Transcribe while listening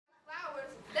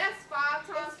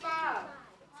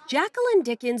Jacqueline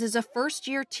Dickens is a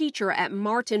first-year teacher at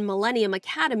Martin Millennium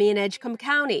Academy in Edgecombe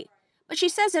County, but she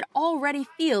says it already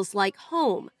feels like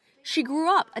home. She grew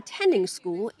up attending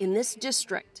school in this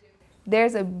district.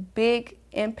 There's a big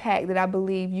impact that I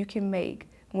believe you can make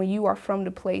when you are from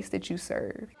the place that you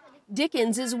serve.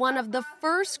 Dickens is one of the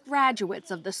first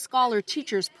graduates of the Scholar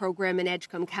Teachers Program in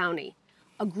Edgecombe County,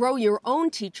 a Grow Your Own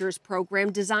Teachers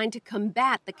program designed to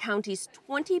combat the county's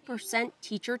 20%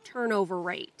 teacher turnover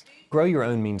rate. Grow Your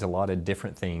Own means a lot of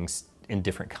different things in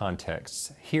different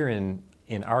contexts. Here in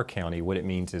our county, what it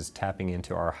means is tapping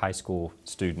into our high school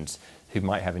students who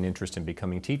might have an interest in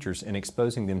becoming teachers and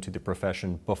exposing them to the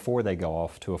profession before they go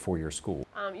off to a four-year school.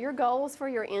 Your goals for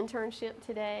your internship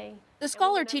today? The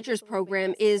Scholar Teachers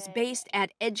Program is based at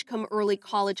Edgecombe Early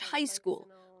College High School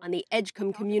on the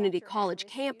Edgecombe Community College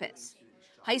campus.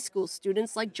 High school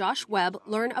students like Josh Webb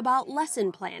learn about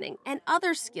lesson planning and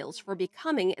other skills for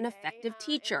becoming an effective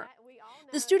teacher.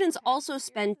 The students also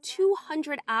spend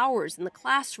 200 hours in the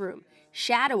classroom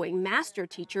shadowing master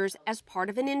teachers as part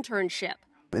of an internship.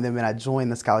 And then when I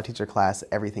joined the Scholar Teacher class,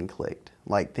 everything clicked.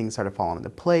 Like, things started falling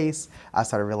into place. I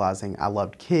started realizing I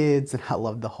loved kids and I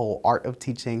loved the whole art of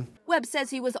teaching. Webb says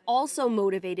he was also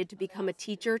motivated to become a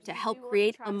teacher to help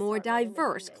create a more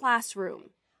diverse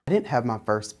classroom. I didn't have my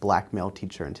first black male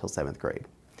teacher until 7th grade.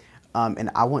 And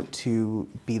I want to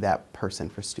be that person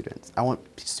for students. I want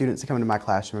students to come into my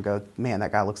classroom and go, man,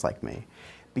 that guy looks like me.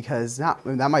 Because that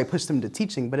might push them to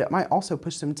teaching, but it might also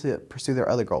push them to pursue their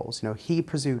other goals. You know, he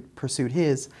pursued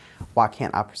his, why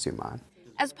can't I pursue mine?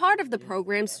 As part of the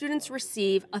program, students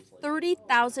receive a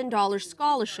 $30,000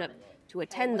 scholarship to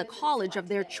attend the college of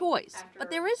their choice.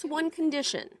 But there is one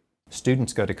condition.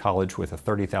 Students go to college with a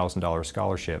 $30,000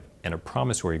 scholarship and a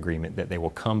promissory agreement that they will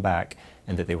come back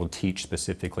and that they will teach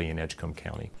specifically in Edgecombe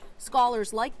County.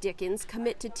 Scholars like Dickens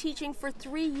commit to teaching for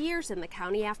 3 years in the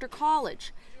county after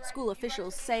college. School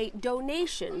officials say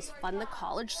donations fund the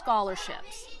college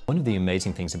scholarships. One of the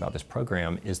amazing things about this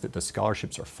program is that the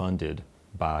scholarships are funded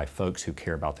by folks who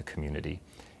care about the community.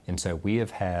 And so we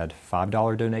have had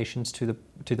 $5 donations to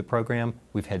the program.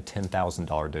 We've had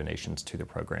 $10,000 donations to the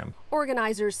program.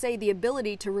 Organizers say the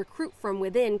ability to recruit from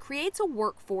within creates a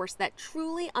workforce that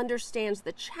truly understands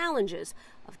the challenges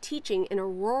of teaching in a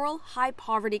rural,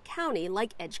 high-poverty county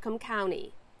like Edgecombe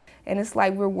County. And it's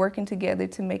like we're working together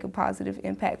to make a positive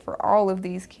impact for all of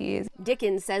these kids.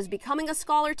 Dickens says becoming a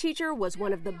scholar teacher was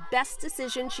one of the best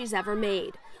decisions she's ever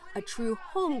made, a true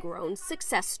homegrown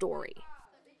success story.